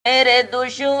میرے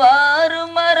دشوار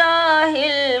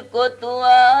مراحل کو تو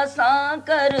آسان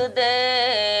کر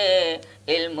دے،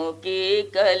 علم کی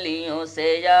کلیوں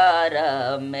سے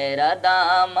یارا میرا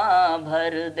داماں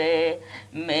بھر دے،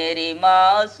 میری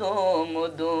معصوم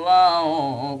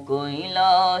دعاؤں کو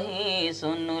الہی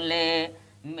سن لے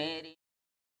میری۔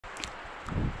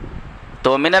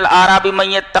 تو من الاعراب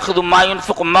من یتخذ ما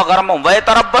ينفق مغرما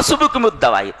ویتربص بکم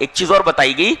الدوائر۔ ایک چیز اور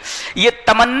بتائی گئی، یہ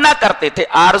تمنا کرتے تھے،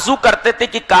 آرزو کرتے تھے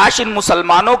کہ کاش ان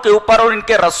مسلمانوں کے اوپر اور ان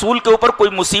کے رسول کے اوپر کوئی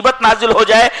مصیبت نازل ہو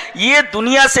جائے، یہ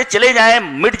دنیا سے چلے جائیں،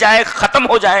 مٹ جائیں، ختم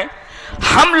ہو جائیں،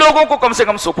 ہم لوگوں کو کم سے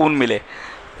کم سکون ملے۔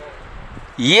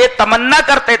 یہ تمنا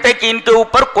کرتے تھے کہ ان کے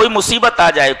اوپر کوئی مصیبت آ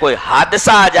جائے، کوئی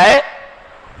حادثہ آ جائے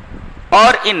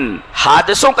اور ان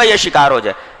حادثوں کا یہ شکار ہو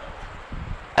جائے۔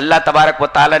 اللہ تبارک و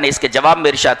تعالیٰ نے اس کے جواب میں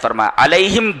ارشاد فرمایا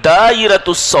علیہم دائرۃ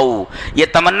السوء، یہ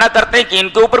تمنا کرتے ہیں کہ ان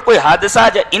کے اوپر کوئی حادثہ آ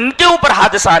جائے، ان کے اوپر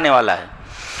حادثہ آنے والا ہے۔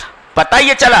 پتہ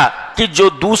یہ چلا کہ جو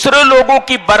دوسرے لوگوں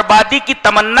کی بربادی کی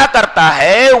تمنا کرتا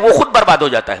ہے وہ خود برباد ہو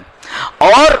جاتا ہے،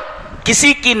 اور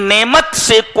کسی کی نعمت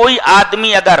سے کوئی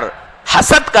آدمی اگر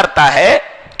حسد کرتا ہے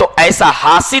تو ایسا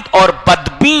حاسد اور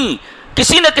بدبین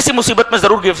کسی نہ کسی مصیبت میں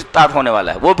ضرور گرفتار ہونے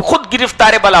والا ہے، وہ خود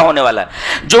گرفتار بلا ہونے والا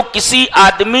ہے۔ جو کسی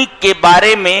آدمی کے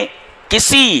بارے میں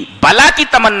کسی بلا کی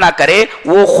تمنا کرے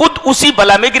وہ خود اسی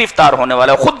بلا میں گرفتار ہونے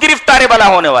والا ہے، خود گرفتار بلا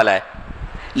ہونے والا ہے۔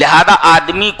 لہذا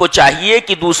آدمی کو چاہیے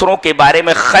کہ دوسروں کے بارے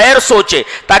میں خیر سوچے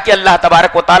تاکہ اللہ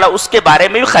تبارک و تعالیٰ اس کے بارے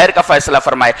میں بھی خیر کا فیصلہ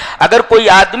فرمائے۔ اگر کوئی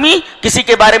آدمی کسی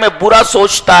کے بارے میں برا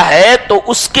سوچتا ہے تو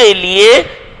اس کے لیے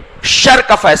شر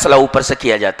کا فیصلہ اوپر سے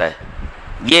کیا جاتا ہے۔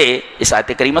 یہ اس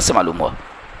آیت کریمہ سے معلوم ہوا۔